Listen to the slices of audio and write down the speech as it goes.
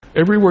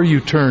Everywhere you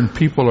turn,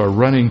 people are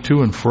running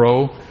to and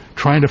fro,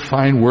 trying to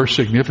find where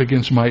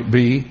significance might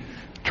be,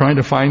 trying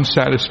to find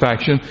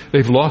satisfaction.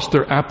 They've lost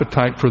their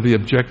appetite for the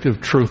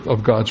objective truth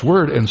of God's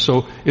Word, and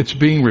so it's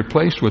being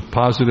replaced with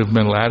positive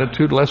mental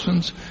attitude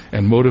lessons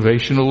and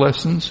motivational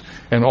lessons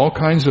and all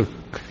kinds of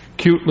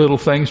cute little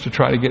things to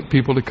try to get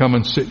people to come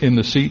and sit in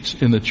the seats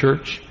in the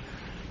church.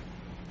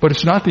 But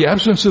it's not the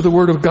absence of the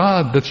Word of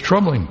God that's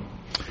troubling.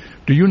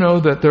 Do you know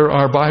that there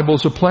are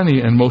Bibles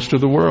aplenty in most of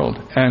the world,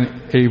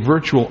 and a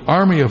virtual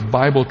army of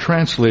Bible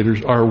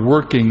translators are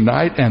working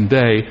night and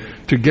day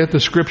to get the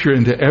Scripture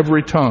into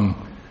every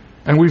tongue?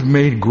 And we've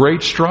made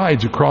great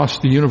strides across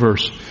the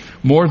universe.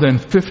 More than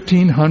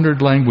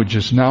 1,500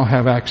 languages now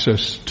have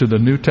access to the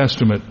New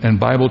Testament, and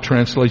Bible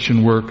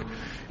translation work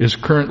is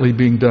currently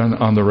being done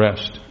on the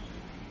rest.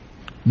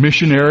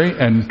 Missionary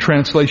and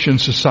translation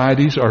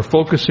societies are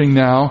focusing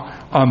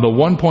now on the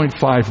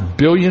 1.5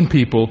 billion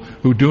people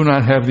who do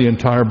not have the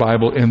entire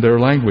Bible in their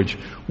language,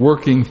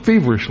 working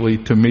feverishly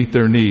to meet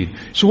their need.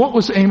 So what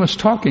was Amos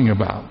talking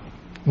about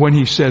when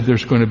he said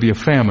there's going to be a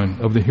famine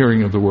of the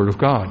hearing of the Word of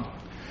God?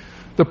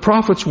 The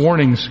prophet's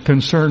warnings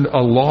concerned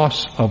a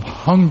loss of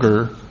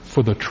hunger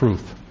for the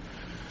truth.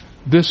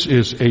 This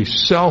is a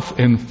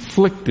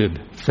self-inflicted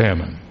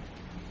famine.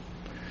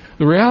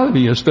 The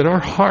reality is that our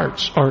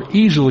hearts are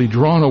easily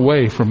drawn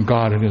away from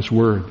God and His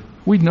Word.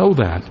 We know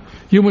that.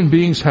 Human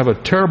beings have a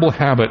terrible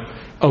habit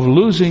of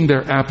losing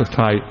their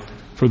appetite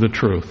for the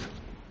truth.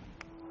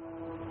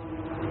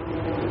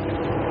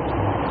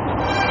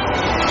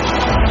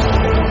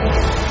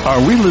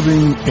 Are we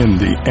living in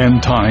the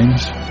end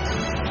times?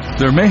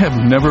 There may have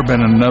never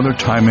been another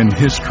time in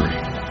history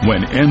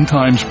when end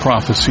times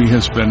prophecy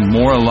has been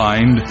more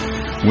aligned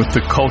with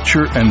the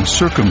culture and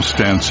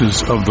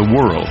circumstances of the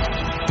world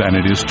than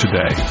it is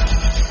today.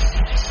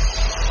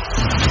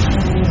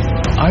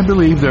 I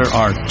believe there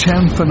are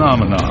 10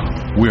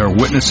 phenomena we are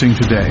witnessing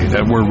today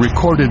that were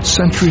recorded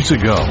centuries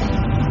ago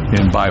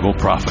in Bible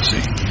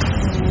prophecy.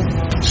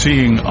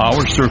 Seeing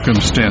our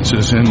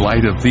circumstances in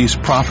light of these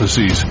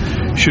prophecies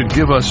should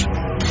give us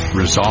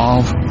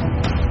resolve,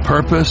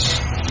 purpose,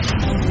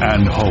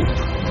 and hope,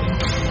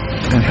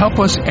 and help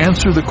us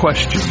answer the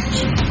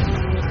questions.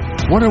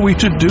 What are we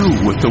to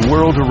do with the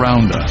world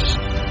around us?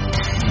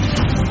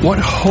 What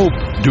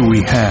hope do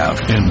we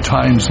have in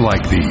times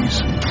like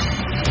these?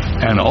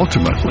 And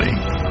ultimately,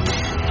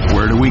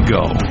 where do we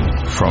go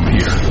from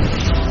here?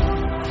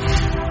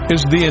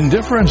 Is the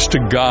indifference to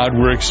God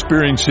we're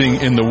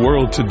experiencing in the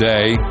world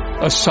today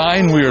a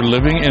sign we are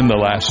living in the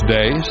last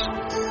days?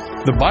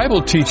 The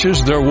Bible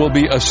teaches there will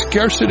be a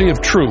scarcity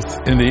of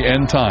truth in the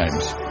end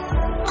times.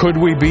 Could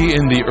we be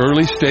in the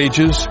early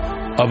stages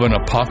of an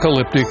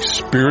apocalyptic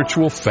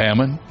spiritual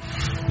famine?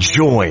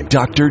 Join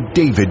Dr.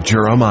 David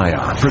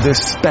Jeremiah for this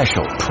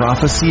special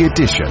prophecy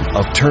edition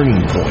of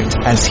Turning Point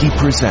as he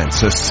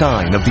presents a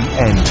sign of the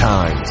end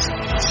times.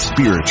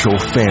 Spiritual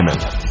famine,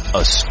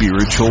 a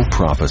spiritual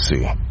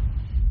prophecy.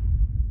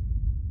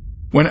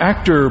 When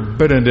actor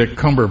Benedict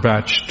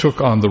Cumberbatch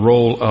took on the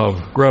role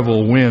of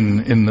Greville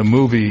Wynn in the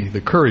movie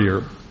The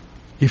Courier,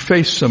 he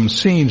faced some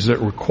scenes that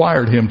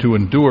required him to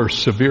endure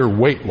severe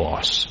weight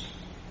loss.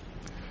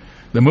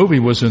 The movie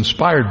was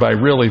inspired by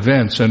real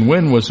events, and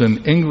Wynn was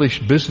an English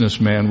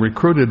businessman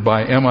recruited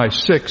by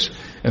MI6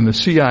 and the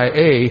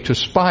CIA to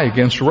spy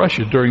against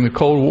Russia during the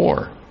Cold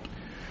War.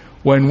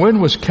 When Wynn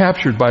was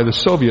captured by the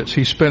Soviets,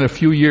 he spent a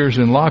few years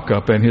in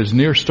lockup, and his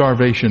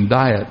near-starvation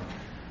diet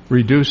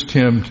reduced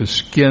him to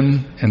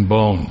skin and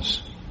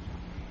bones.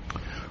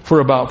 For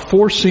about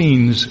 4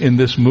 scenes in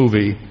this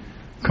movie,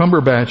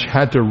 Cumberbatch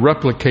had to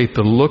replicate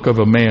the look of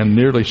a man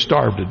nearly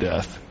starved to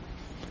death.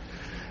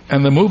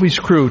 And the movie's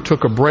crew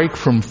took a break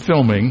from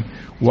filming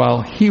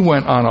while he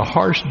went on a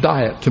harsh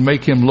diet to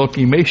make him look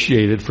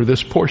emaciated for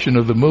this portion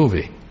of the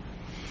movie.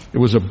 It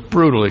was a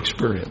brutal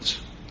experience.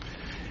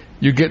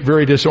 You get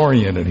very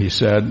disoriented, he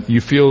said.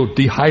 You feel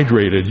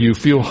dehydrated. You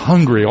feel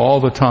hungry all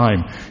the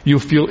time. You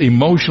feel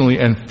emotionally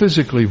and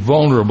physically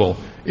vulnerable.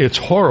 It's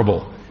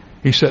horrible.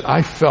 He said,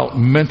 I felt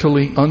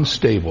mentally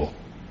unstable.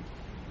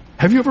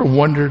 Have you ever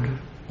wondered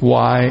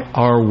why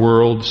our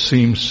world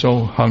seems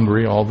so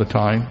hungry all the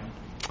time?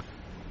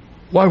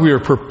 Why we are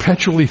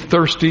perpetually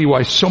thirsty,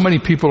 why so many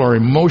people are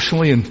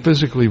emotionally and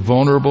physically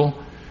vulnerable,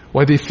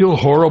 why they feel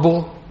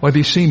horrible, why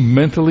they seem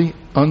mentally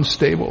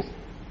unstable?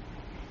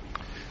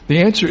 The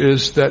answer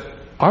is that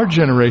our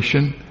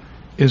generation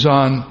is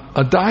on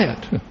a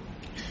diet.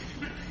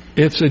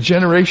 It's a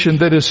generation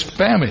that is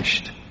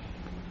famished.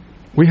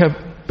 We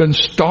have been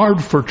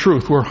starved for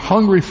truth. We're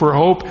hungry for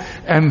hope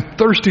and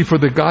thirsty for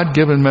the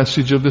God-given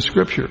message of the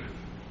Scripture.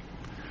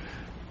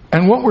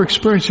 And what we're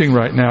experiencing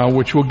right now,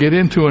 which we'll get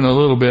into in a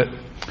little bit,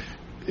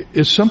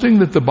 is something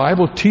that the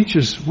Bible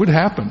teaches would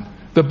happen.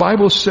 The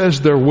Bible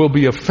says there will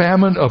be a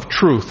famine of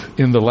truth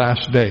in the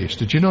last days.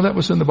 Did you know that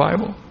was in the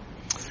Bible?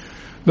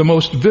 The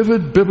most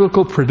vivid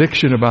biblical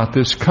prediction about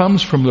this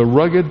comes from the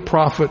rugged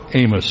prophet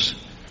Amos.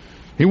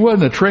 He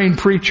wasn't a trained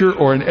preacher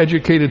or an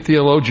educated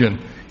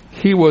theologian.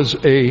 He was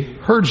a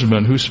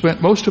herdsman who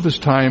spent most of his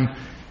time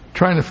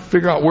trying to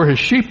figure out where his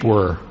sheep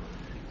were.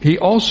 He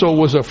also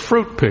was a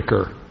fruit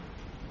picker.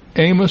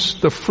 Amos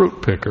the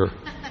fruit picker.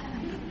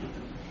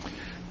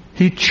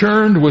 He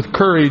churned with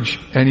courage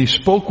and he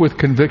spoke with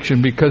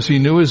conviction because he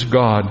knew his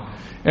God,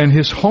 and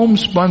his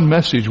homespun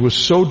message was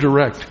so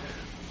direct.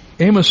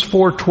 Amos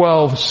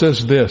 4:12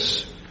 says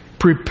this,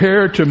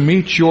 "Prepare to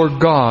meet your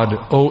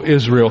God, O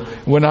Israel."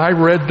 When I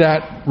read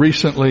that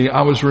recently,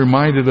 I was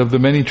reminded of the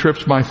many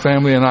trips my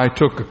family and I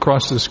took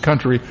across this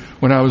country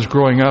when I was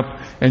growing up,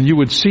 and you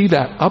would see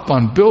that up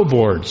on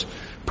billboards.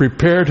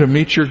 Prepare to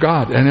meet your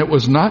God. And it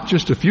was not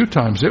just a few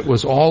times, it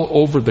was all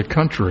over the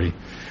country.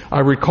 I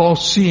recall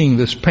seeing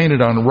this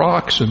painted on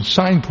rocks and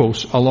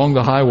signposts along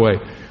the highway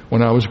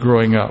when I was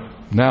growing up.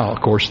 Now, of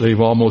course, they've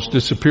almost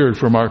disappeared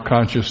from our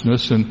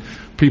consciousness, and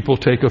people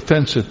take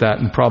offense at that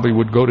and probably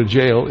would go to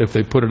jail if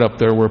they put it up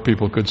there where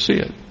people could see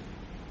it.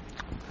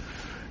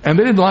 And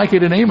they didn't like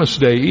it in Amos'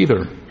 day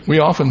either. We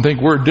often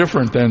think we're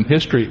different than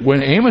history.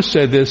 When Amos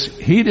said this,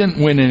 he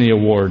didn't win any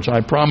awards, I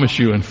promise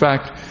you. In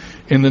fact,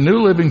 in the New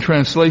Living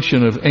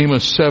Translation of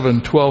Amos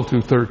 7:12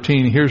 through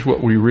 13, here's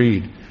what we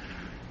read.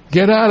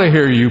 "Get out of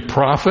here, you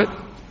prophet,"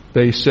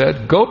 they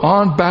said. "Go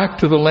on back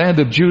to the land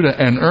of Judah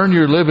and earn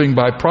your living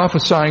by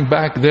prophesying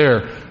back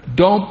there.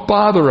 Don't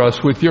bother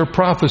us with your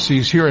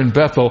prophecies here in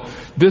Bethel.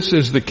 This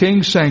is the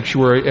king's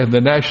sanctuary and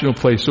the national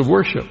place of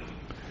worship."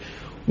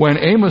 When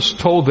Amos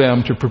told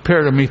them to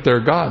prepare to meet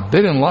their God,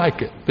 they didn't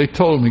like it. They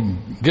told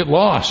him, "Get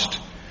lost."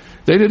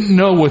 They didn't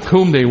know with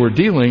whom they were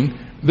dealing.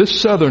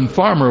 This southern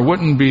farmer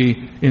wouldn't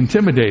be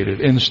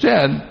intimidated.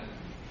 Instead,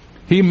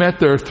 he met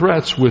their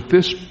threats with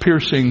this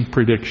piercing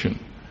prediction.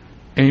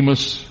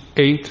 Amos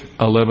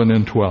 8:11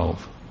 and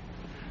 12.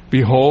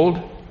 "Behold,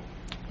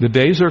 the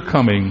days are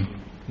coming,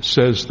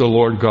 says the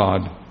Lord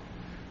God,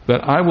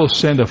 that I will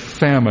send a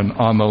famine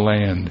on the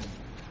land,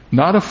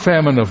 not a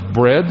famine of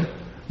bread,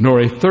 nor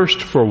a thirst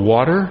for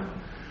water,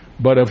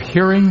 but of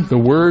hearing the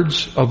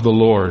words of the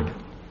Lord.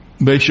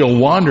 They shall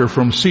wander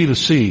from sea to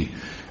sea,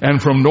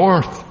 and from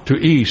north to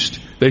east.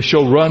 They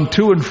shall run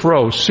to and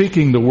fro,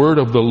 seeking the word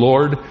of the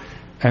Lord,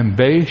 and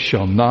they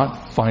shall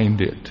not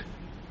find it."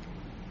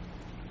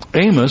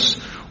 Amos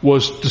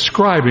was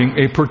describing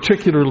a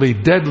particularly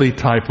deadly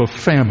type of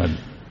famine,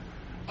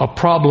 a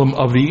problem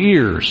of the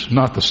ears,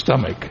 not the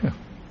stomach.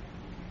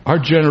 Our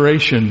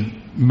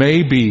generation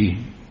may be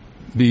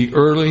the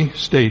early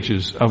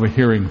stages of a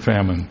hearing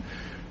famine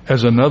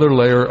as another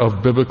layer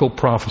of biblical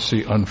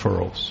prophecy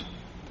unfurls.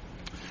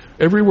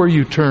 Everywhere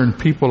you turn,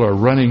 people are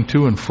running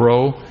to and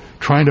fro,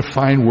 trying to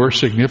find where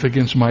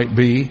significance might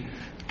be,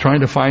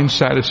 trying to find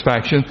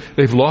satisfaction.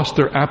 They've lost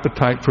their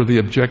appetite for the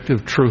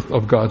objective truth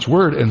of God's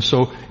Word, and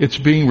so it's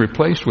being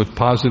replaced with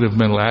positive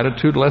mental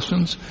attitude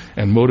lessons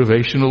and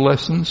motivational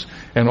lessons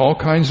and all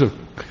kinds of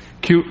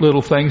cute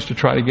little things to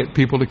try to get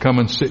people to come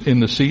and sit in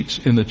the seats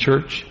in the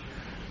church.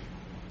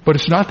 But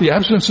it's not the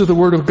absence of the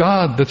Word of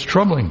God that's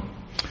troubling.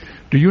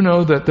 Do you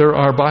know that there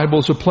are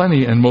Bibles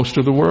aplenty in most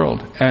of the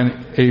world,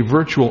 and a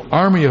virtual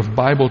army of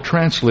Bible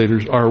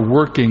translators are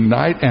working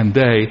night and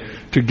day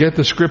to get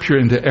the Scripture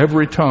into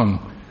every tongue?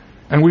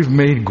 And we've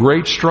made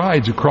great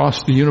strides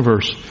across the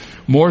universe.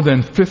 More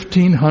than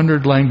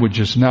 1,500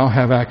 languages now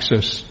have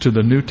access to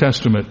the New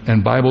Testament,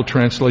 and Bible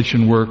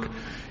translation work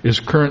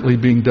is currently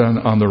being done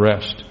on the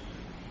rest.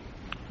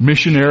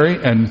 Missionary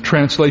and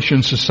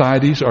translation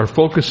societies are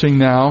focusing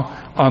now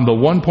on the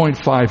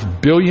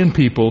 1.5 billion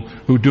people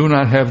who do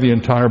not have the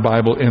entire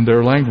Bible in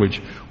their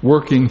language,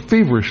 working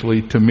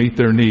feverishly to meet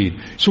their need.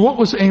 So what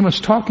was Amos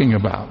talking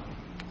about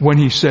when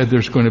he said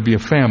there's going to be a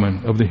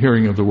famine of the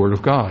hearing of the Word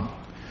of God?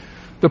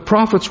 The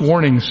prophet's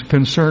warnings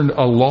concerned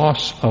a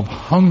loss of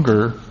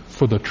hunger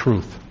for the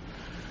truth.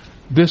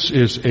 This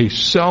is a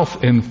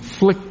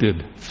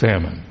self-inflicted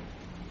famine.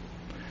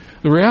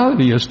 The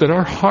reality is that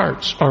our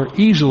hearts are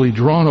easily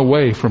drawn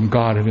away from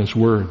God and His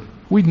Word.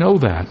 We know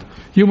that.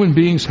 Human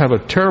beings have a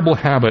terrible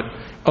habit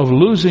of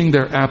losing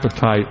their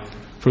appetite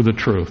for the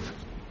truth.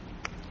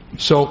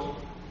 So,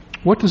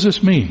 what does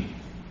this mean?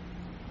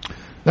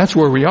 That's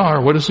where we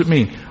are. What does it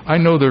mean? I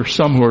know there's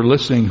some who are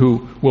listening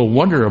who will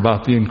wonder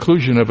about the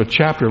inclusion of a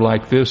chapter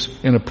like this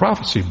in a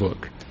prophecy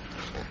book.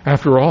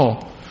 After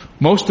all,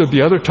 most of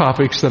the other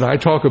topics that I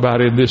talk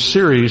about in this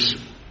series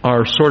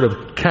are sort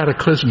of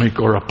cataclysmic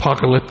or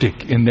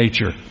apocalyptic in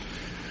nature.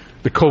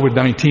 The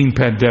COVID-19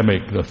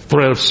 pandemic, the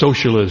threat of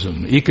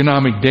socialism,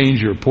 economic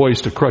danger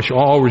poised to crush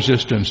all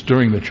resistance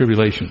during the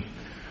tribulation.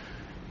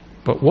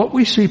 But what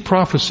we see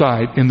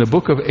prophesied in the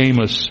book of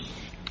Amos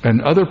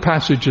and other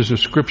passages of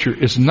Scripture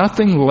is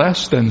nothing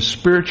less than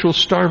spiritual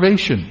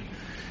starvation.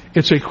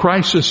 It's a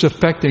crisis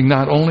affecting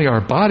not only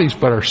our bodies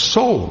but our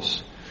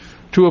souls.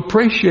 To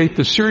appreciate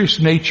the serious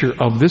nature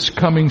of this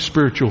coming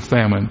spiritual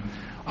famine,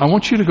 I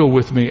want you to go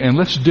with me and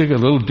let's dig a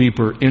little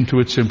deeper into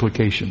its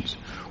implications.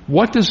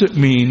 What does it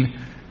mean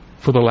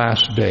for the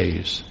last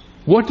days?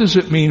 What does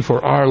it mean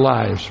for our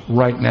lives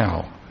right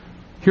now?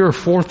 Here are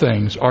 4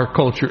 things our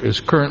culture is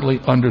currently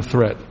under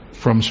threat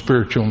from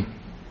spiritual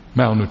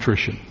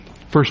malnutrition.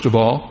 First of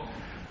all,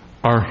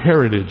 our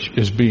heritage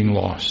is being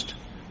lost.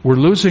 We're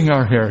losing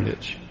our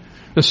heritage.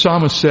 The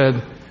psalmist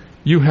said,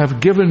 You have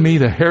given me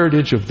the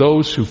heritage of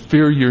those who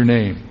fear your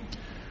name.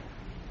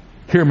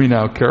 Hear me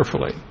now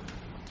carefully.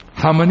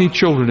 How many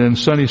children in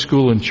Sunday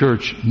school and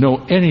church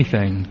know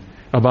anything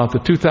about the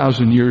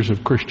 2,000 years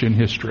of Christian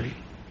history?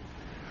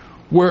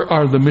 Where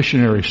are the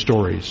missionary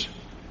stories?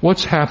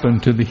 What's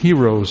happened to the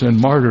heroes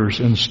and martyrs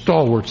and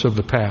stalwarts of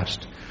the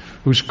past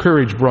whose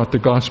courage brought the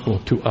gospel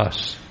to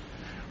us?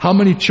 How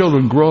many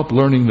children grow up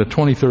learning the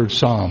 23rd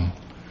Psalm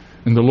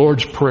and the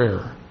Lord's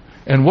Prayer?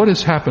 And what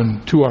has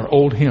happened to our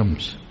old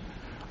hymns?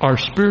 Our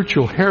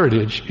spiritual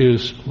heritage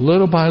is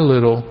little by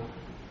little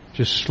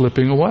just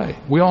slipping away.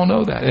 We all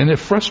know that, and it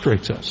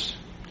frustrates us.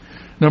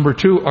 Number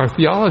two, our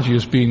theology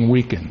is being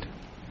weakened.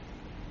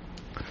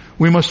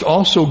 We must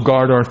also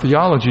guard our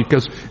theology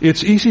because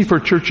it's easy for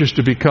churches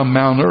to become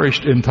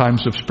malnourished in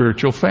times of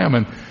spiritual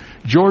famine.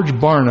 George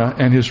Barna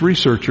and his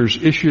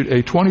researchers issued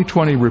a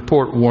 2020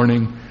 report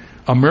warning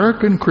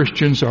American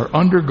Christians are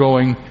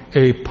undergoing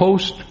a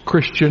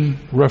post-Christian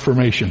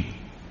Reformation.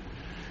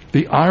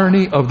 The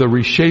irony of the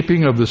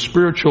reshaping of the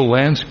spiritual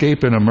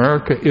landscape in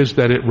America is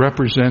that it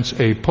represents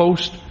a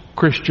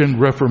post-Christian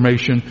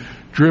Reformation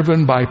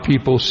driven by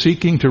people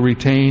seeking to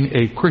retain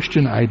a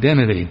Christian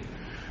identity.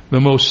 The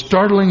most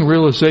startling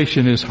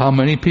realization is how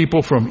many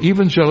people from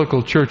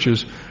evangelical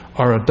churches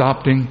are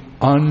adopting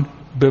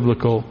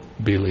unbiblical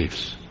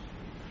beliefs.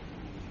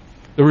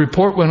 The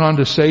report went on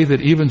to say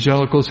that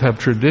evangelicals have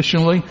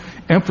traditionally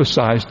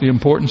emphasized the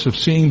importance of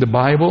seeing the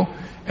Bible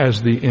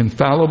as the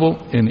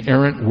infallible,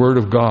 inerrant Word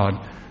of God.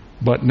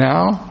 But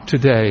now,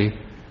 today,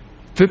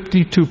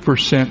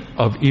 52%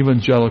 of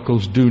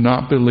evangelicals do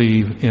not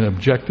believe in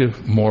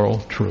objective moral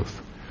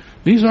truth.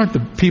 These aren't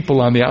the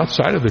people on the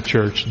outside of the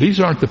church. These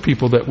aren't the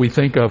people that we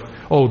think of,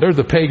 oh, they're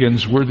the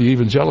pagans, we're the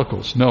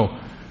evangelicals. No.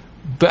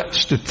 That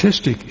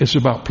statistic is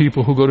about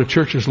people who go to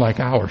churches like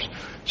ours.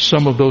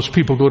 Some of those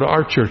people go to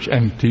our church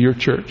and to your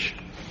church.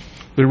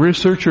 The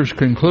researchers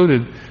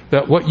concluded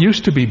that what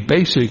used to be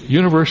basic,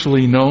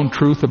 universally known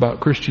truth about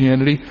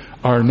Christianity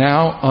are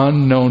now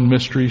unknown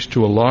mysteries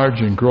to a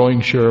large and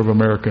growing share of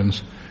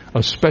Americans,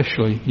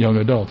 especially young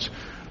adults.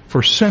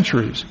 For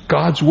centuries,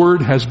 God's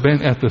Word has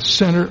been at the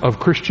center of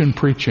Christian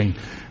preaching.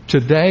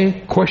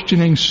 Today,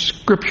 questioning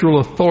scriptural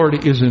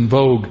authority is in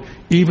vogue,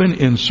 even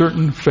in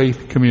certain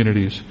faith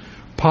communities.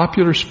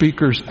 Popular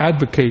speakers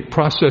advocate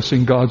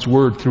processing God's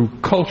Word through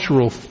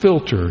cultural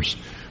filters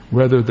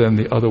rather than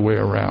the other way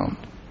around.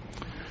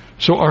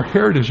 So our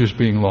heritage is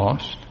being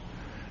lost,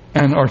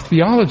 and our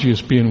theology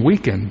is being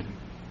weakened,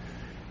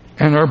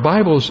 and our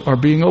Bibles are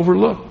being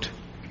overlooked.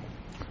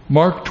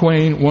 Mark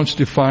Twain once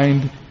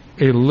defined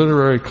a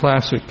literary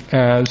classic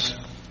as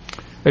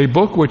a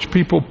book which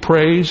people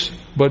praise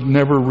but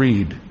never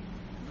read.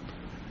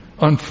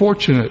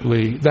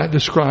 Unfortunately, that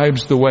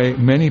describes the way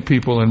many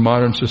people in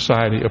modern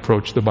society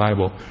approach the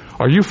Bible.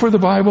 Are you for the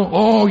Bible?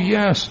 Oh,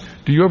 yes.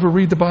 Do you ever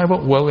read the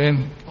Bible? Well,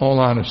 in all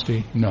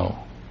honesty, no.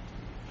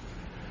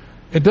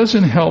 It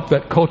doesn't help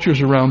that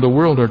cultures around the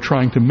world are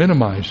trying to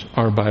minimize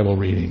our Bible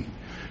reading.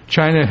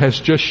 China has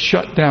just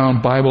shut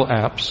down Bible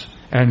apps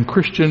and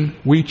Christian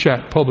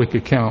WeChat public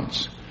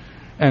accounts,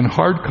 and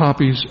hard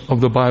copies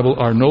of the Bible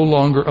are no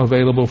longer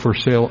available for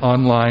sale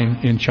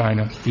online in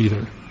China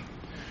either.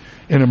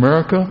 In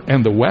America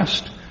and the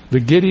West, the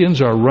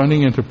Gideons are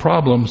running into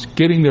problems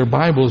getting their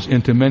Bibles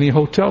into many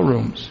hotel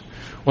rooms.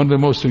 One of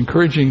the most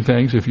encouraging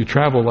things, if you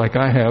travel like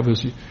I have,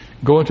 is you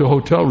go into a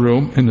hotel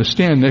room, and the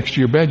stand next to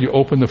your bed, you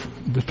open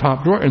the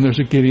top drawer, and there's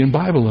a Gideon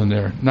Bible in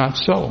there. Not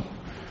so.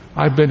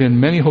 I've been in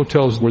many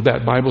hotels where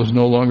that Bible is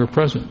no longer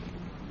present.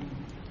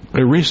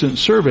 A recent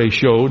survey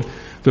showed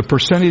the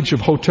percentage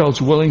of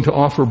hotels willing to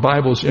offer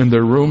Bibles in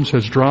their rooms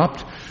has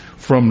dropped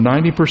from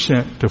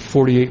 90% to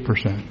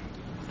 48%.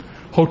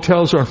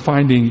 Hotels are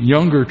finding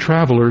younger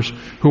travelers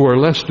who are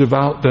less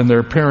devout than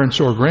their parents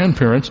or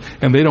grandparents,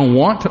 and they don't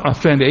want to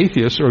offend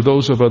atheists or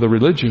those of other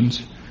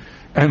religions.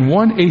 And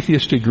one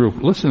atheistic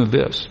group, listen to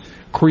this,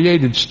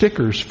 created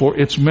stickers for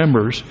its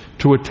members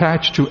to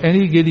attach to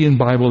any Gideon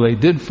Bible they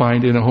did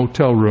find in a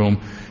hotel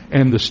room.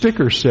 And the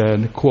sticker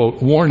said,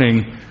 quote,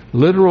 warning,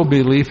 literal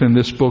belief in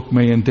this book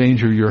may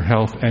endanger your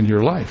health and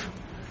your life.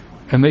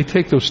 And they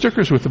take those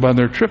stickers with them on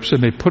their trips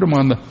and they put them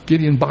on the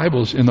Gideon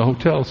Bibles in the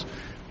hotels.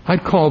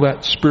 I'd call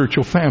that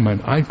spiritual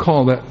famine. I'd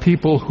call that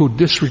people who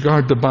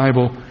disregard the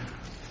Bible,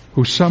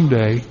 who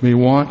someday may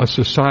want a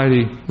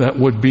society that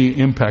would be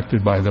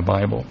impacted by the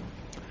Bible.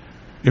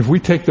 If we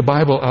take the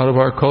Bible out of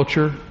our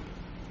culture,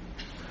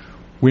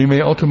 we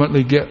may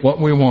ultimately get what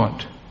we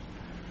want.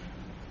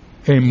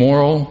 A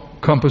moral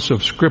compass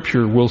of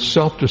Scripture will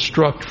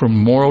self-destruct from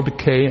moral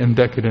decay and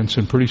decadence,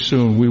 and pretty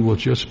soon we will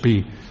just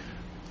be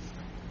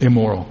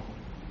immoral,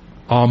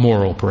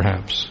 amoral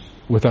perhaps,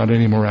 without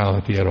any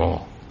morality at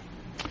all.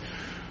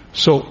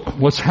 So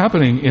what's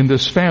happening in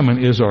this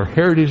famine is our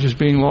heritage is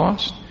being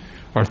lost,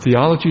 our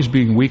theology is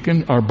being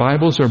weakened, our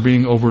Bibles are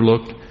being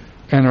overlooked,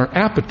 and our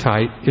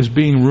appetite is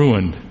being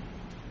ruined.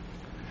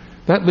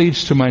 That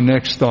leads to my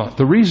next thought.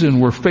 The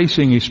reason we're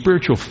facing a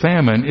spiritual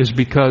famine is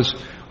because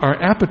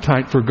our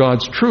appetite for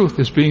God's truth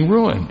is being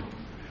ruined.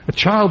 A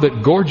child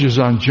that gorges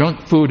on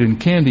junk food and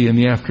candy in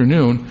the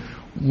afternoon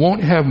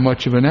won't have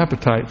much of an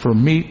appetite for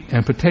meat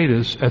and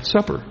potatoes at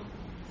supper.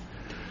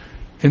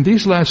 In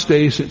these last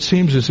days, it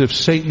seems as if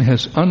Satan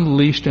has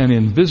unleashed an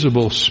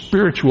invisible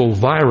spiritual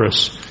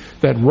virus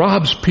that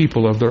robs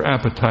people of their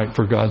appetite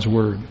for God's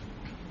Word.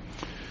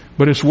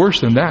 But it's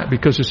worse than that,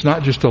 because it's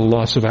not just a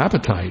loss of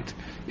appetite.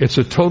 It's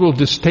a total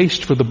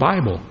distaste for the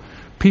Bible.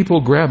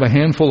 People grab a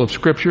handful of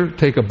Scripture,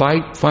 take a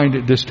bite, find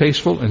it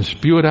distasteful, and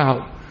spew it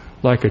out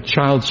like a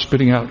child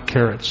spitting out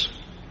carrots.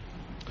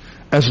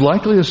 As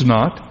likely as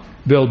not,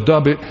 they'll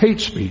dub it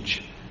hate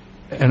speech.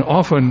 And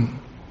often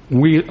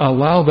we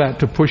allow that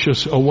to push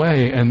us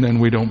away, and then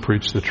we don't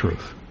preach the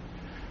truth.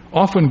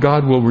 Often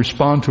God will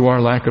respond to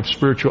our lack of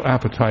spiritual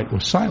appetite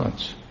with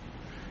silence.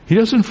 He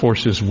doesn't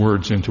force His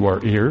words into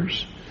our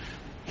ears.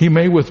 He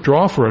may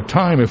withdraw for a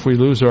time if we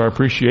lose our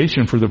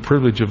appreciation for the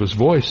privilege of His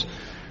voice,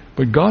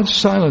 but God's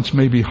silence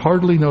may be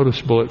hardly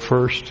noticeable at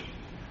first.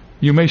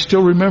 You may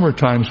still remember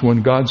times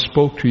when God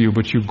spoke to you,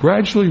 but you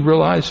gradually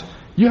realize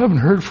you haven't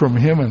heard from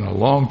Him in a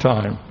long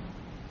time.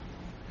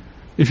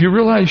 If you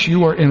realize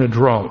you are in a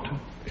drought,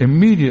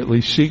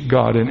 immediately seek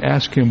God and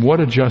ask Him what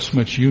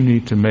adjustments you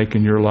need to make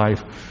in your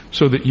life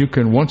so that you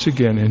can once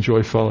again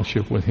enjoy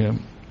fellowship with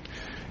Him.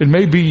 It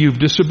may be you've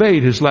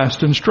disobeyed His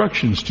last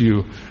instructions to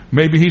you.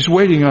 Maybe He's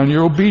waiting on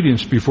your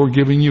obedience before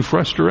giving you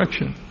fresh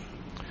direction.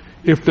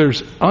 If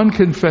there's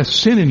unconfessed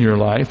sin in your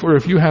life, or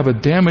if you have a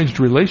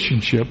damaged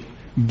relationship,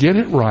 get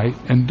it right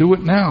and do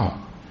it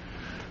now.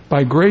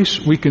 By grace,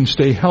 we can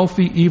stay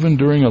healthy even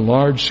during a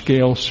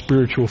large-scale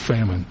spiritual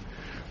famine.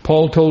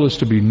 Paul told us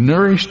to be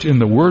nourished in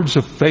the words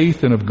of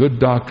faith and of good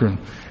doctrine.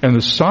 And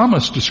the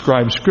psalmist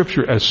described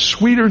Scripture as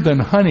sweeter than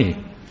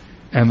honey.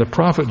 And the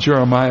prophet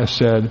Jeremiah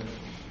said,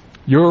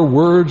 "Your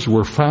words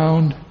were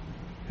found,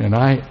 and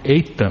I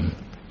ate them.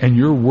 And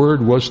your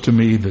word was to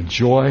me the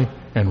joy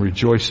and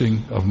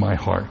rejoicing of my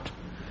heart."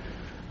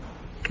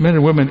 Men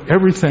and women,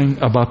 everything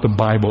about the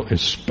Bible is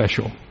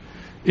special.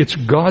 It's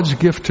God's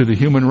gift to the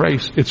human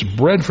race. It's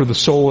bread for the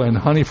soul and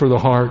honey for the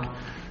heart.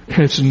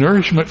 It's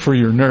nourishment for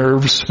your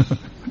nerves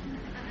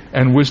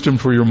and wisdom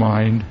for your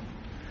mind.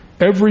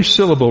 Every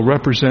syllable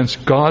represents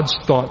God's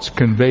thoughts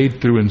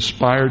conveyed through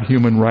inspired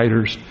human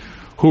writers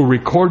who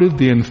recorded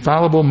the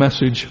infallible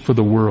message for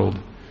the world.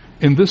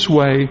 In this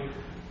way,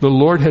 the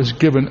Lord has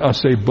given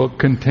us a book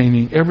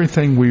containing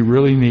everything we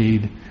really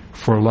need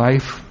for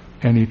life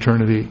and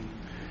eternity.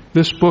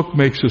 This book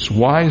makes us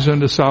wise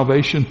unto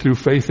salvation through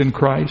faith in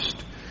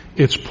Christ.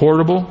 It's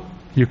portable.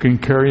 You can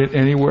carry it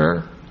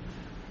anywhere.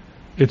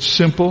 It's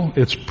simple.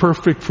 It's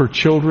perfect for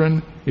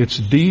children. It's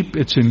deep.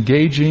 It's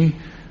engaging.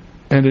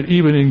 And it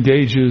even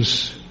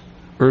engages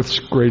Earth's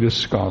greatest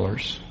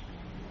scholars.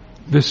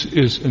 This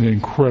is an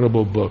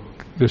incredible book.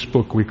 This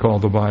book we call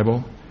the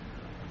Bible.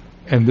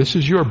 And this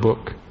is your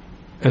book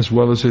as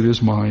well as it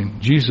is mine.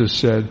 Jesus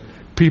said,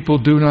 "People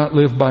do not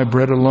live by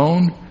bread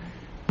alone,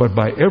 but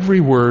by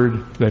every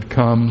word that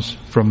comes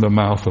from the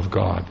mouth of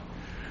God."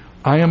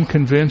 I am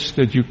convinced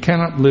that you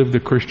cannot live the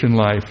Christian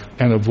life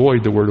and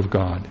avoid the Word of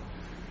God.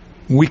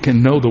 We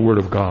can know the Word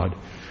of God,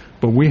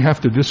 but we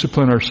have to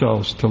discipline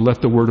ourselves to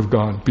let the Word of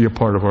God be a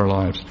part of our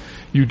lives.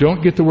 You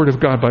don't get the Word of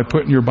God by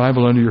putting your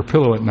Bible under your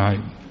pillow at night.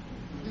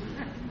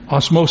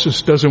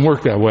 Osmosis doesn't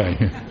work that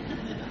way.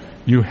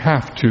 You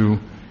have to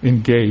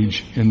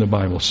engage in the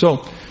Bible.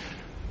 So,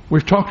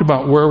 we've talked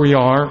about where we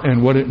are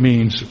and what it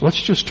means.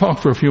 Let's just talk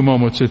for a few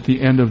moments at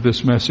the end of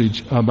this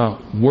message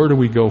about where do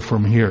we go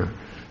from here.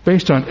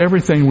 Based on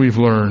everything we've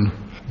learned,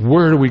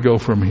 where do we go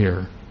from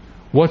here?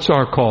 What's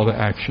our call to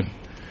action?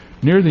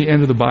 Near the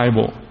end of the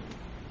Bible,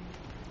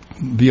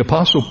 the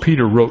Apostle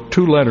Peter wrote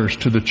 2 letters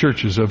to the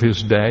churches of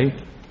his day,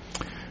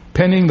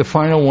 penning the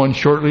final one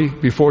shortly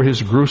before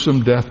his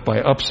gruesome death by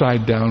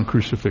upside-down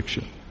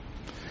crucifixion.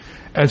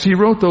 As he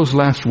wrote those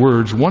last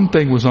words, one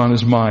thing was on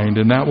his mind,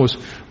 and that was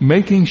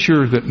making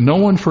sure that no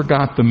one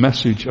forgot the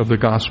message of the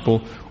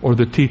gospel or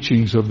the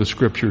teachings of the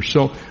Scripture.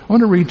 So I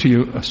want to read to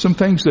you some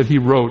things that he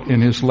wrote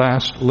in his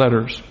last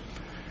letters.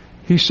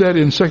 He said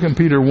in 2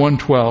 Peter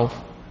 1:12,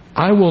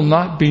 "I will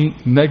not be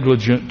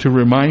negligent to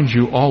remind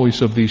you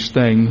always of these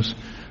things,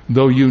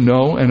 though you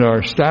know and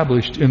are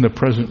established in the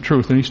present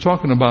truth." And he's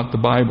talking about the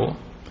Bible.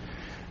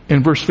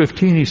 In verse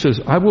 15, he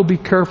says, "I will be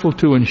careful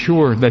to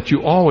ensure that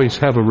you always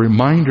have a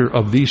reminder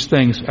of these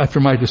things after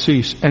my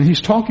decease." And he's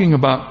talking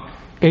about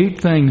 8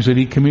 things that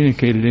he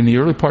communicated in the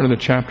early part of the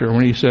chapter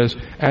when he says,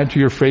 add to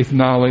your faith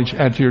knowledge,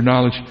 add to your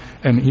knowledge.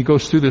 And he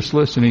goes through this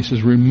list and he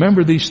says,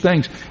 remember these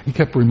things. He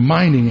kept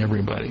reminding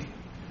everybody.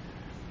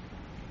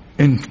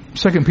 In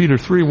 2 Peter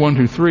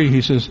 3:1-3,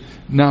 he says,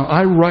 "Now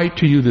I write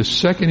to you this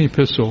second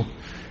epistle,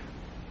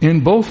 in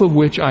both of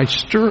which I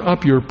stir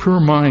up your pure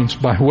minds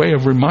by way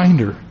of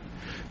reminder,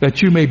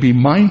 that you may be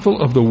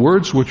mindful of the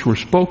words which were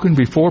spoken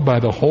before by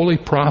the holy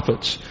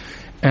prophets,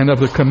 and of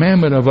the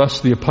commandment of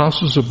us, the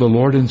apostles of the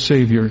Lord and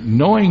Savior,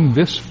 knowing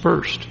this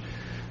first,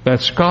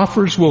 that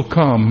scoffers will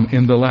come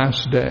in the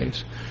last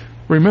days."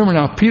 Remember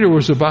now, Peter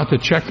was about to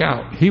check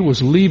out. He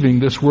was leaving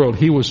this world.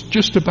 He was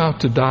just about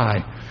to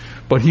die.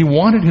 But he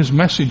wanted his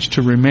message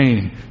to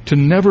remain, to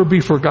never be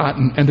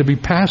forgotten, and to be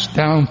passed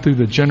down through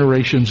the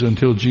generations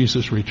until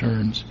Jesus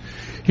returns.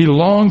 He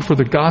longed for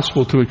the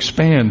gospel to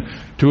expand,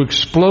 to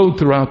explode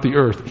throughout the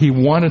earth. He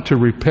wanted to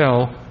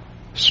repel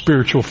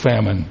spiritual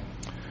famine.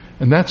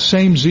 And that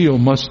same zeal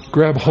must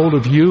grab hold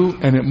of you,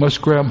 and it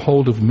must grab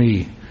hold of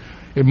me.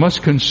 It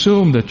must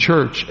consume the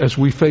church as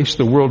we face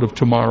the world of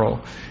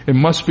tomorrow. It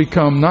must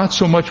become not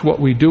so much what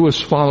we do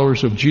as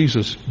followers of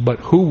Jesus, but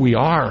who we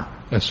are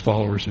as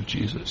followers of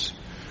Jesus.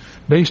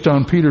 Based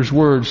on Peter's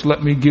words,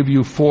 let me give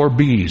you 4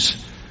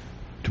 B's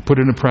to put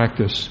into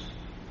practice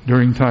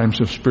during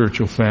times of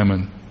spiritual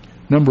famine.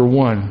 Number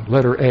 1,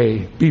 letter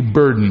A, be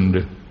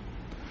burdened.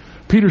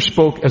 Peter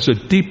spoke as a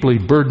deeply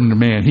burdened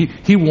man.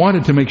 He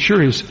wanted to make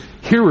sure his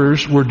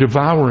hearers were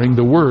devouring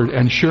the word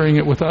and sharing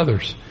it with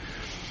others.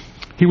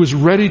 He was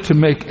ready to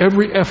make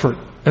every effort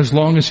as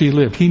long as he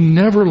lived. He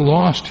never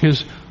lost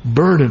his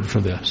burden for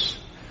this.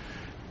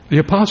 The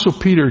Apostle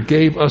Peter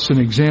gave us an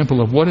example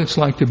of what it's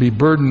like to be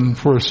burdened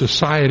for a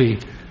society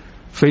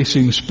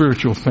facing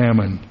spiritual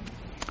famine.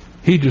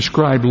 He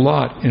described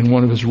Lot in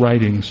one of his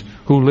writings,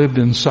 who lived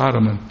in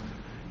Sodom.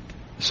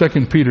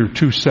 2 Peter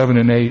 2:7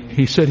 and 8,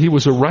 he said he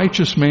was a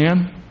righteous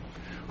man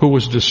who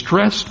was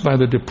distressed by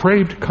the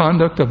depraved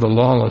conduct of the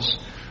lawless.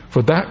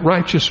 For that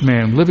righteous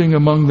man, living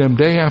among them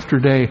day after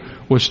day,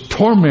 was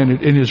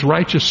tormented in his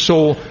righteous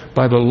soul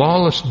by the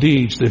lawless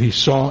deeds that he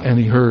saw and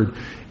he heard.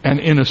 And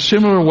in a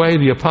similar way,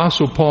 the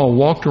Apostle Paul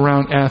walked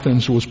around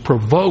Athens, was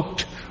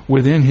provoked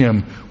within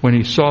him when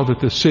he saw that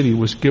the city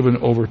was given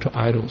over to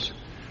idols.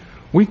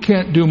 We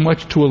can't do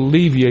much to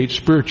alleviate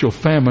spiritual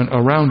famine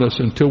around us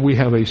until we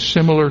have a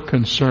similar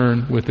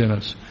concern within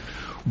us.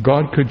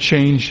 God could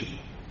change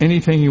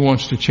anything he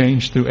wants to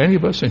change through any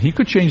of us, and he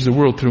could change the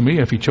world through me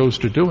if he chose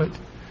to do it.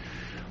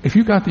 If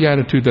you got the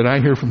attitude that I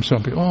hear from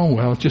some people, oh,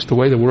 well, it's just the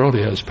way the world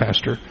is,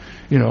 Pastor.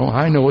 You know,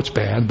 I know it's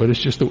bad, but it's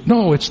just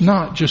no, it's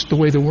not just the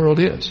way the world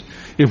is.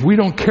 If we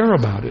don't care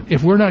about it,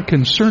 if we're not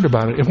concerned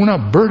about it, if we're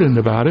not burdened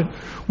about it,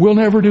 we'll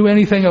never do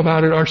anything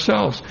about it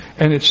ourselves.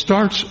 And it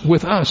starts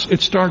with us.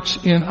 It starts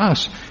in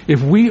us.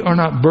 If we are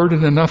not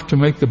burdened enough to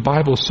make the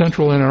Bible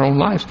central in our own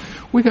lives,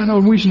 we got no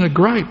reason to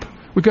gripe.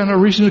 We got no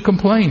reason to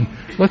complain.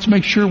 Let's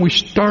make sure we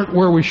start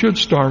where we should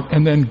start,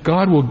 and then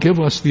God will give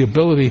us the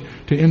ability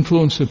to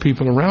influence the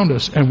people around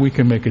us, and we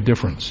can make a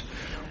difference.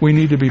 We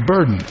need to be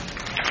burdened.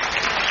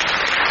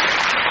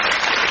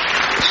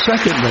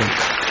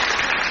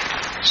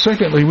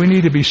 Secondly, we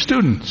need to be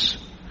students.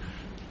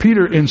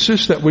 Peter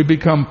insists that we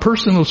become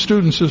personal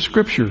students of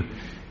Scripture.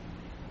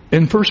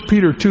 In 1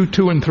 Peter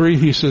 2:2 and 3,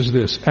 he says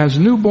this, as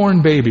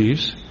newborn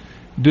babies,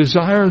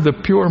 desire the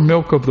pure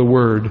milk of the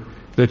word,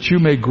 that you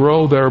may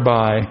grow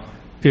thereby,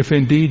 if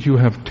indeed you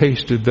have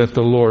tasted that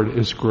the Lord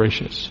is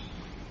gracious.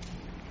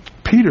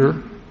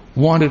 Peter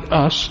wanted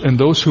us and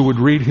those who would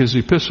read his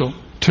epistle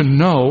to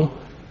know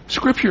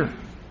Scripture.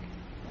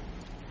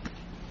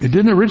 It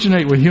didn't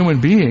originate with human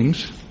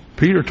beings.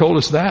 Peter told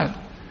us that.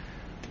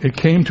 It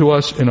came to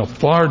us in a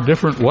far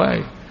different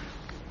way.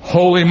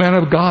 Holy men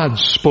of God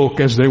spoke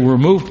as they were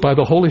moved by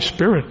the Holy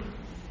Spirit.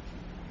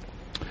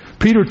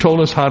 Peter told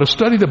us how to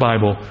study the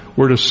Bible.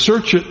 We're to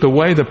search it the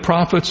way the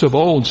prophets of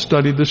old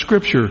studied the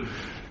Scripture.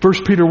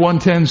 1 Peter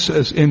 1:10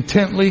 says,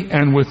 intently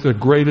and with the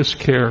greatest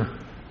care.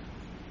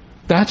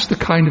 That's the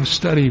kind of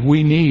study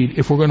we need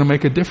if we're going to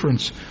make a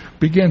difference.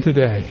 Begin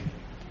today.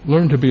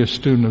 Learn to be a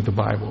student of the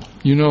Bible.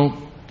 You know,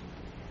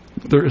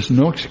 there is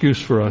no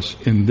excuse for us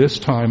in this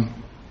time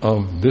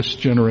of this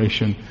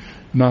generation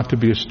not to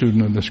be a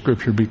student of the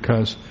Scripture,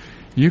 because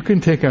you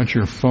can take out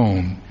your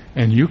phone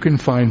and you can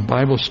find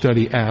Bible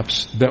study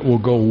apps that will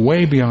go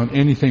way beyond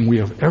anything we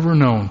have ever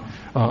known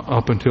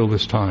up until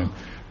this time.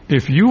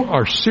 If you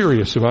are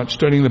serious about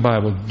studying the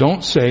Bible,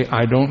 don't say,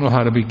 I don't know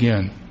how to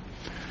begin.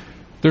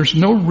 There's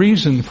no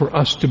reason for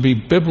us to be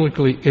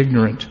biblically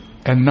ignorant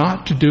and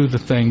not to do the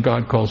thing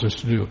God calls us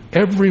to do.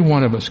 Every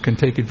one of us can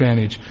take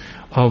advantage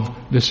of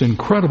this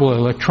incredible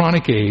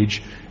electronic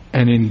age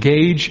and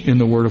engage in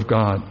the Word of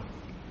God.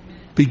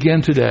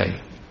 Begin today.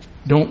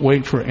 Don't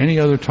wait for any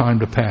other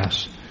time to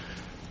pass.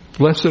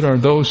 Blessed are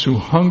those who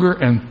hunger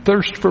and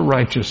thirst for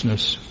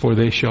righteousness, for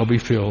they shall be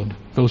filled.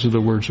 Those are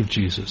the words of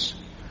Jesus.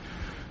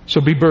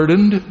 So be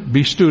burdened,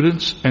 be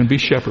students, and be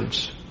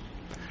shepherds.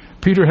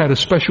 Peter had a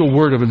special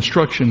word of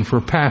instruction for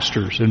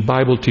pastors and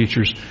Bible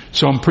teachers,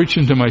 so I'm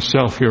preaching to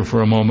myself here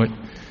for a moment.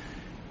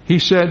 He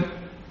said,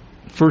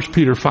 1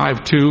 Peter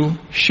 5:2,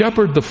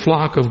 shepherd the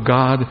flock of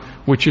God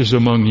which is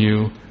among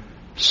you,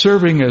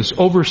 serving as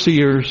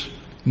overseers,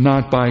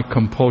 not by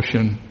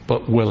compulsion,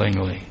 but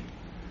willingly.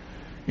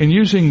 In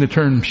using the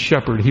term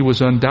shepherd, he was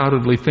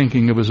undoubtedly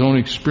thinking of his own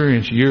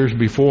experience years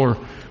before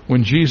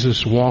when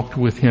Jesus walked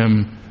with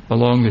him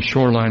along the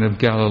shoreline of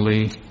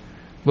Galilee.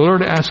 The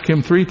Lord asked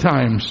him 3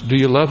 times, do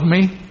you love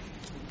me?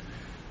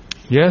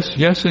 Yes,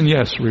 yes, and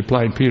yes,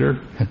 replied Peter.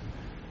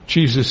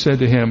 Jesus said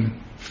to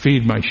him,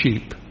 feed my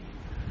sheep.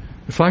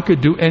 If I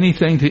could do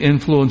anything to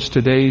influence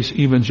today's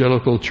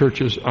evangelical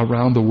churches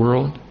around the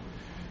world,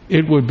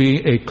 it would be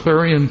a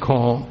clarion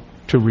call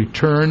to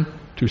return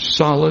to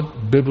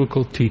solid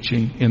biblical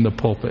teaching in the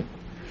pulpit.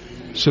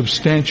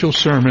 Substantial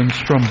sermons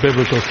from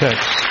biblical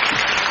texts.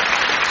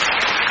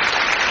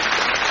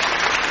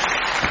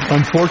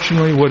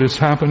 Unfortunately, what is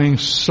happening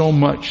so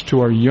much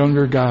to our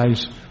younger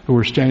guys who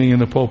are standing in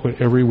the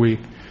pulpit every week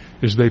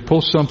is they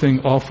pull something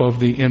off of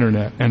the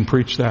internet and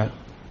preach that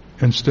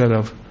instead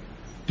of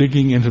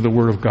digging into the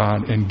Word of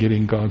God and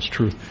getting God's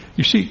truth.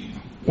 You see,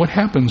 what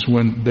happens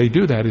when they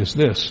do that is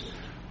this.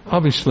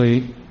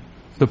 Obviously,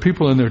 the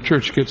people in their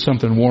church get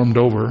something warmed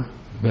over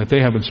that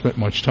they haven't spent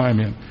much time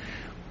in.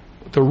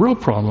 The real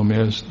problem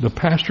is the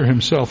pastor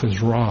himself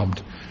is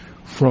robbed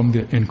from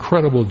the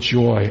incredible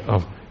joy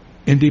of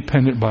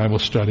independent Bible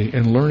study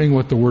and learning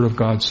what the Word of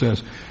God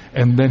says.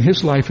 And then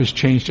his life is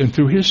changed, and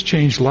through his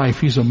changed life,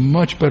 he's a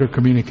much better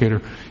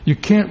communicator. You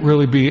can't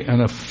really be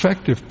an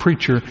effective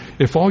preacher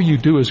if all you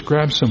do is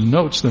grab some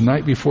notes the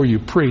night before you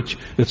preach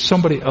that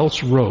somebody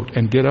else wrote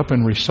and get up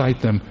and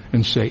recite them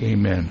and say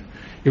amen.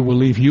 It will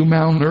leave you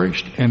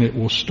malnourished, and it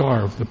will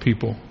starve the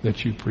people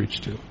that you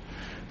preach to.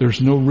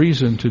 There's no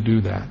reason to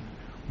do that.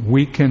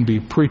 We can be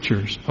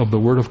preachers of the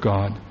Word of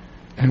God,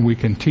 and we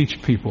can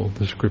teach people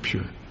the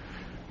Scripture.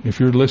 If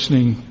you're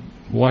listening,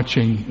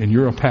 watching, and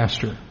you're a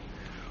pastor,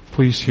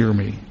 please hear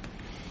me.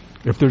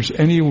 If there's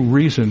any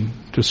reason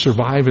to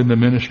survive in the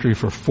ministry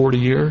for 40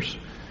 years,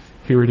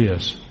 here it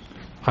is.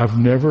 I've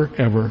never,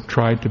 ever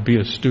tried to be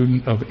a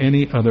student of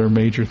any other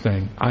major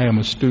thing. I am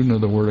a student of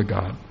the Word of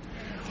God.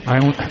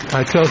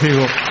 I tell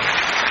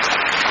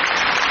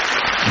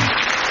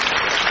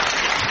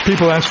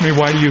people ask me,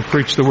 why do you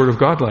preach the Word of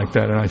God like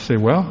that? And I say,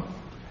 well,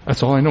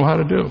 that's all I know how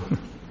to do.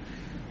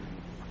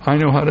 I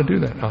know how to do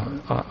that.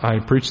 I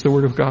preach the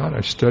Word of God.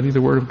 I study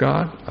the Word of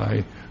God.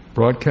 I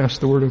broadcast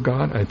the Word of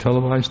God. I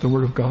televise the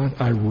Word of God.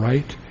 I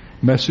write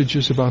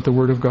messages about the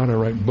Word of God. I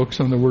write books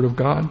on the Word of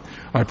God.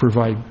 I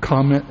provide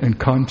comment and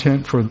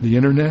content for the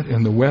internet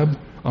and the web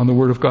on the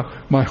Word of God.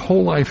 My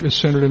whole life is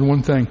centered in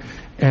one thing.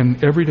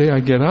 And every day I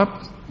get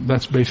up,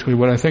 that's basically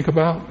what I think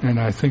about. And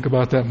I think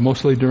about that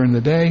mostly during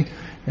the day.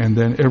 And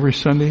then every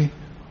Sunday,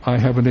 I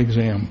have an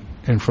exam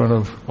in front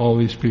of all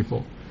these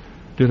people.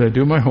 Did I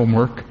do my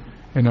homework?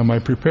 And am I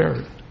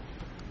prepared?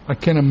 I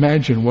can't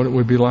imagine what it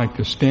would be like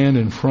to stand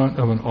in front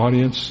of an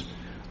audience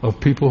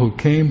of people who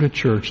came to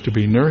church to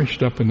be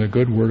nourished up in the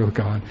good Word of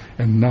God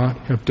and not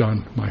have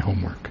done my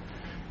homework.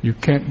 You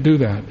can't do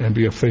that and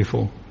be a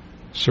faithful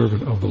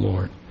servant of the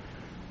Lord.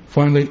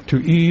 Finally, to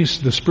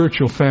ease the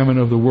spiritual famine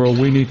of the world,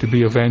 we need to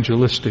be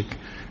evangelistic.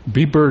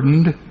 Be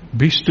burdened,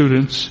 be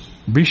students,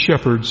 be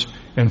shepherds,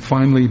 and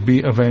finally be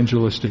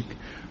evangelistic.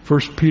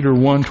 1 Peter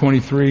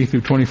 1:23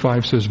 through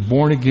 25 says,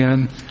 born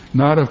again,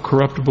 not of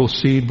corruptible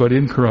seed, but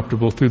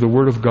incorruptible, through the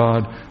Word of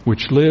God,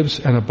 which lives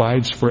and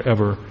abides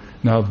forever.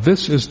 Now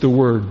this is the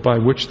word by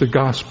which the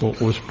gospel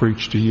was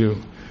preached to you.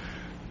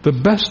 The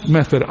best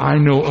method I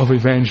know of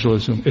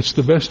evangelism, it's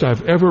the best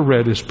I've ever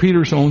read, is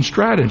Peter's own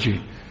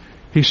strategy.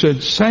 He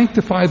said,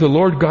 sanctify the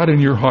Lord God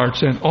in your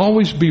hearts and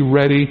always be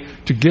ready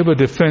to give a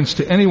defense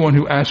to anyone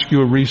who asks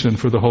you a reason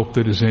for the hope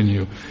that is in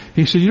you.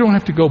 He said, you don't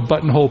have to go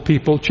buttonhole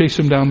people, chase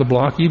them down the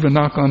block, even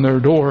knock on their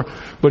door.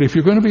 But if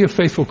you're going to be a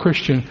faithful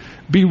Christian,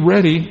 be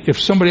ready if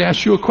somebody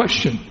asks you a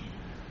question.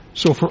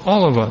 So for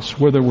all of us,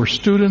 whether we're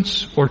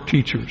students or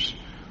teachers,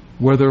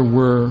 whether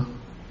we're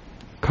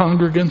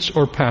congregants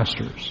or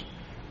pastors,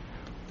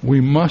 we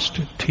must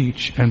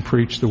teach and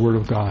preach the Word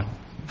of God.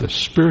 The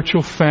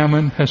spiritual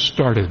famine has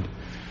started.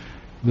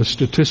 The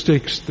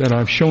statistics that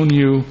I've shown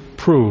you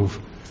prove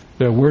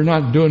that we're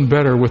not doing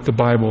better with the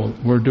Bible,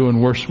 we're doing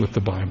worse with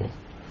the Bible.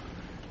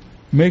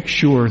 Make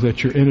sure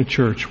that you're in a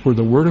church where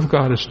the Word of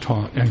God is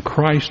taught and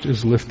Christ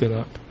is lifted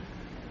up,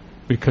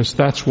 because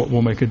that's what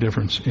will make a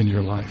difference in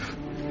your life.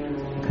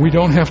 We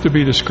don't have to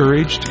be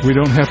discouraged. We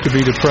don't have to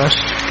be depressed.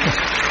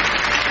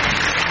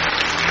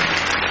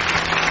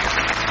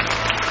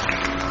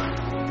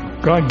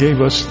 God gave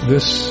us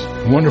this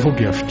wonderful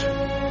gift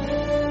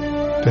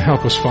to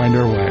help us find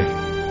our way.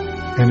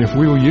 And if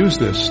we will use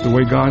this the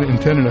way God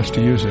intended us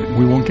to use it,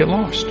 we won't get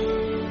lost.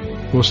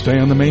 We'll stay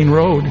on the main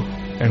road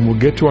and we'll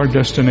get to our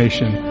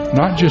destination,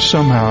 not just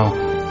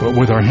somehow, but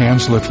with our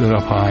hands lifted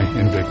up high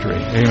in victory.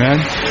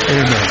 Amen?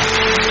 Amen.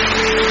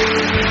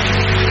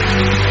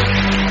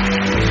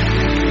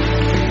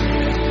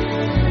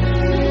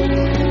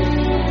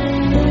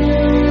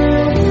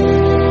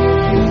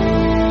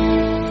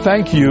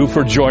 Thank you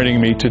for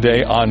joining me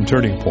today on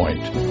Turning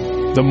Point.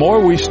 The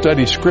more we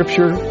study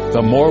Scripture,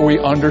 the more we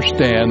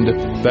understand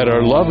that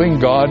our loving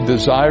God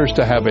desires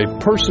to have a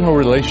personal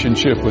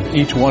relationship with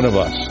each one of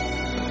us.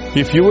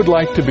 If you would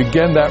like to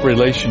begin that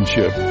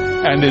relationship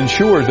and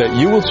ensure that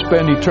you will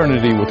spend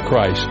eternity with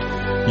Christ,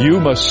 you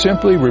must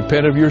simply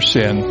repent of your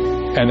sin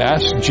and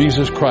ask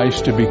Jesus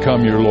Christ to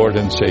become your Lord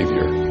and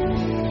Savior.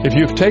 If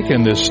you've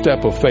taken this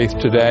step of faith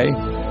today,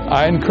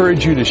 I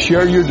encourage you to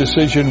share your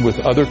decision with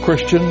other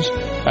Christians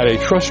at a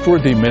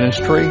trustworthy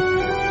ministry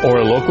or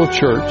a local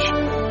church,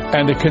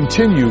 and to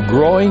continue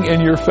growing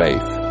in your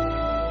faith.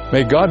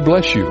 May God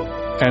bless you,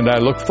 and I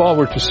look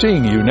forward to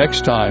seeing you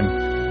next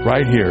time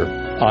right here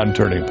on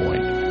Turning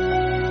Point.